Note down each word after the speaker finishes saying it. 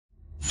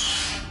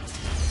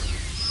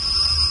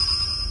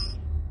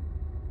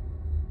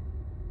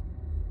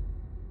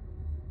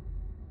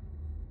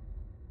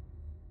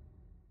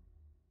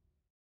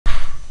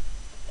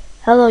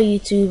Hello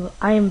YouTube,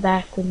 I am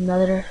back with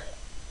another,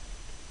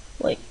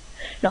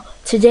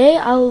 today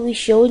I will be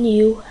showing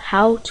you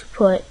how to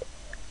put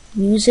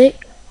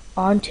music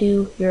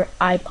onto your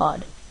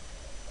iPod.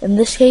 In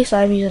this case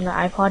I'm using an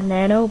iPod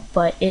Nano,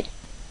 but it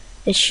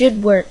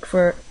should work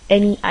for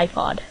any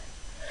iPod.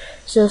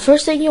 So the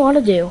first thing you want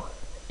to do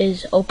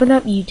is open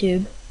up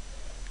YouTube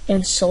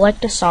and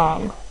select a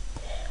song.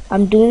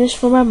 I'm doing this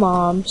for my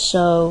mom,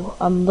 so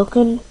I'm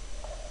looking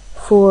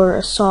for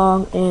a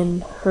song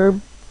in her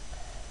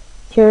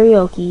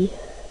karaoke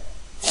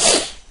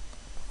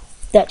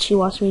that she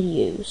wants me to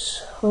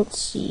use. Let's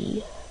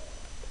see.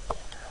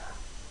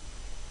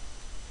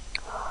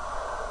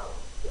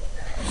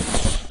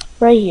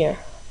 Right here.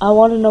 I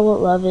Want to Know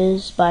What Love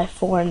Is by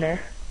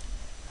Foreigner.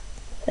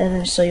 And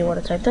then so you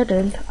want to type that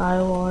in.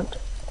 I want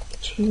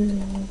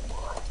to.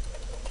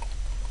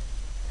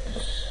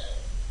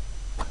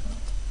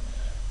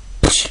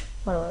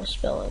 Why do I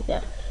spell it like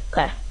that?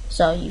 Okay,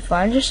 so you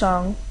find your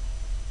song.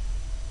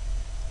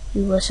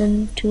 You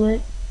listen to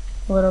it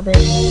a little bit,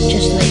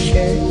 just to make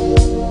sure.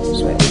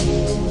 Sorry.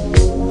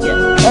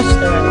 Yeah, that's the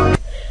right one.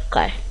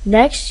 Okay,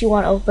 next you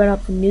want to open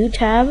up a new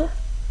tab,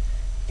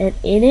 and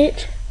in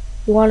it,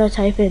 you want to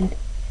type in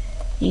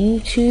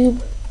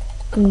YouTube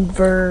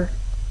converter.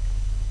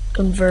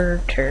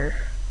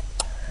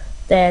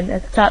 Then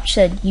at the top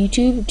said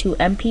YouTube to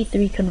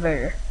MP3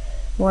 converter.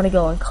 You want to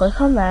go and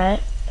click on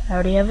that. I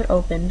already have it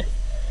opened,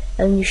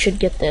 and you should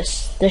get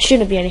this. There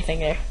shouldn't be anything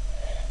there.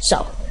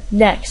 So,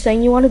 next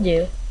thing you want to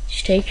do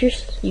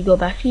is you go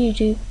back to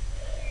YouTube.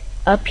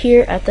 Up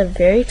here at the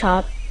very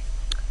top,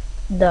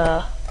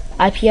 the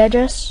IP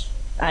address.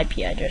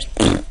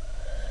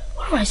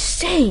 What am I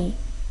saying?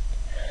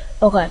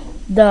 Okay,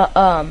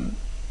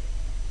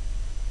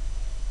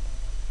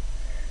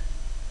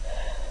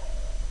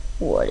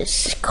 what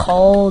is it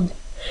called?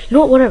 You know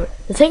what? Whatever.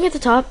 The thing at the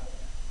top.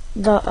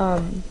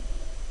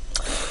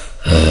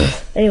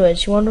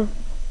 Anyways, you want to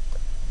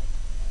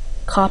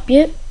copy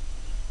it.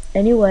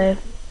 Anyway,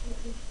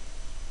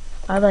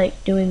 I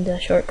like doing the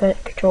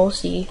shortcut Ctrl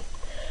C,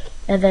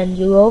 and then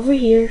you go over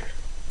here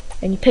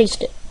and you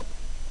paste it.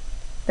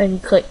 Then you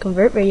click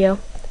convert video.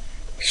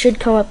 It should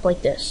come up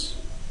like this.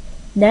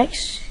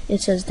 Next,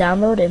 it says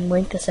download and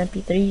link this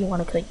MP3. You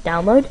want to click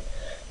download,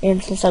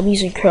 and since I'm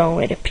using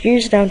Chrome, it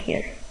appears down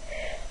here.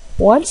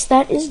 Once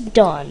that is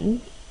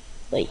done,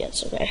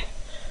 yes, okay.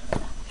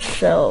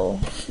 So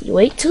you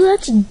wait till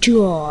that's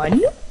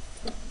done,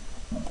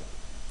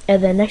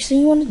 and then next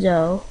thing you want to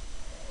do,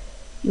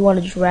 you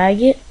want to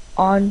drag it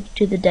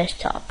onto the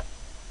desktop.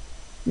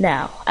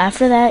 Now,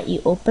 after that,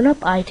 you open up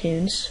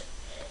iTunes,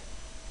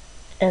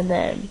 and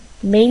then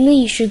mainly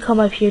you should come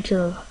up here to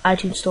the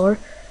iTunes store,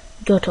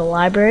 go to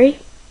library,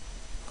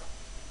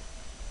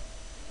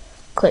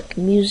 click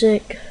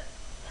music,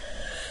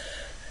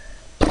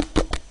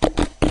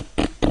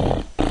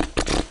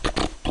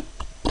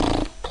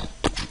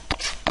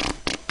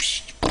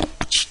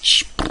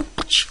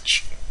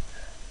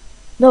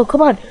 no,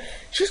 come on,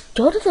 just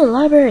go to the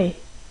library.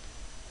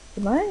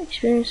 Am I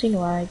experiencing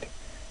lag?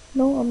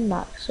 No, I'm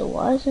not. So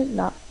why is it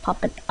not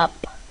popping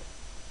up?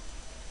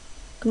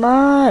 Come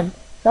on,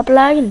 stop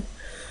lagging.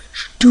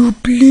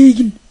 Stop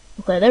lagging.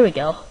 Okay, there we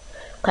go.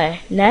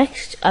 Okay,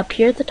 next, up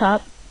here at the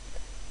top,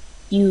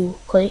 you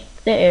click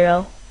the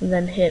arrow and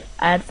then hit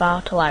add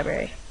file to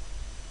library.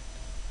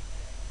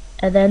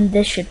 And then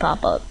this should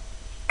pop up.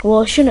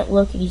 Well, it shouldn't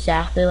look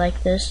exactly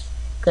like this,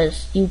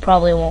 because you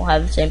probably won't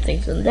have the same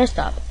things on the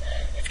desktop.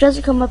 If it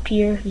doesn't come up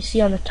here, you see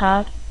on the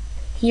top,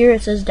 here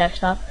it says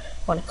desktop.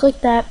 You want to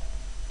click that,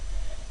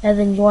 and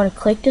then you want to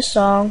click the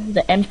song,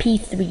 the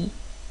MP3,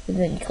 and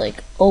then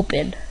click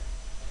open.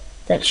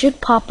 That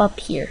should pop up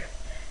here.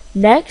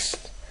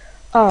 Next,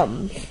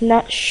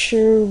 not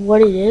sure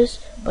what it is,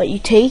 but you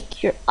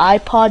take your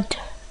iPod,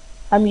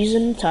 I'm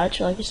using Touch,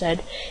 like I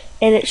said,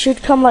 and it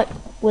should come like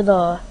with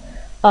a,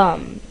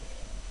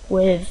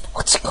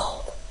 what's it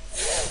called?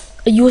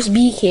 A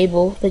USB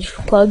cable that you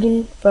plug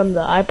in from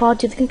the iPod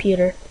to the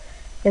computer,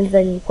 and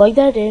then you plug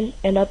that in,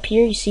 and up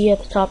here you see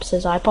at the top it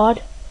says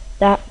iPod.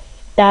 That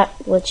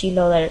lets you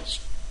know that it's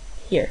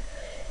here.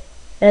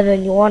 And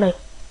then you want to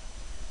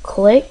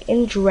click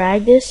and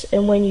drag this,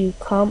 and when you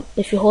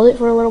if you hold it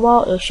for a little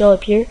while, it'll show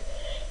up here.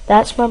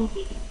 That's my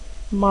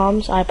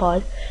mom's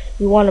iPod.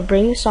 You want to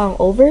bring the song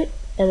over it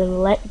and then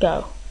let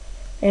go,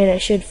 and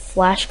it should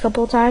flash a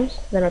couple of times.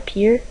 Then up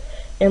here,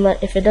 and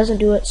if it doesn't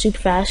do it super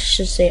fast, it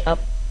should say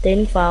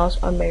updating files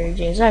on Mary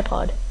Jane's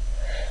iPod.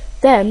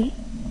 Then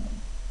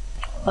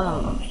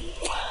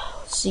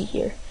let's see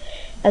here,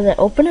 and then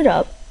open it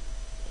up.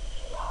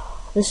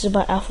 This is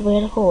by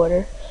alphabetical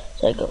order,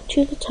 so I go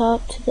to the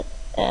top to the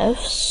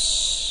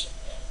F's,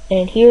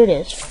 and here it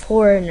is,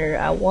 Foreigner,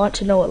 I Want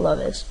to Know What Love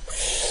Is.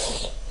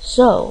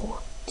 So,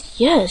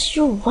 yes,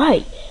 you're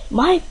right,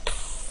 my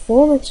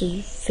performance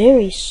is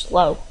very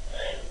slow.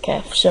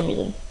 Okay, for some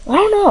reason, I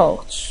don't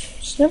know,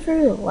 it's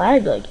never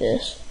lagged like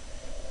this.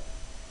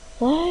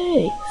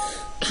 Hey,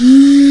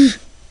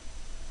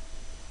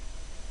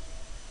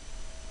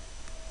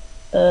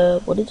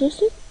 what did this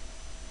do?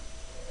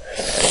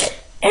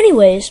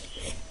 Anyways,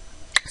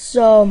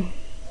 So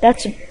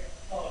that's.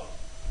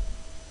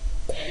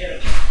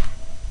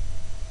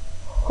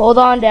 Hold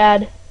on,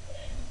 Dad.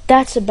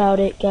 That's about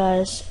it,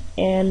 guys.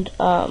 And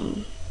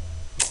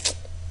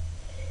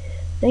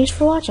thanks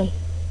for watching.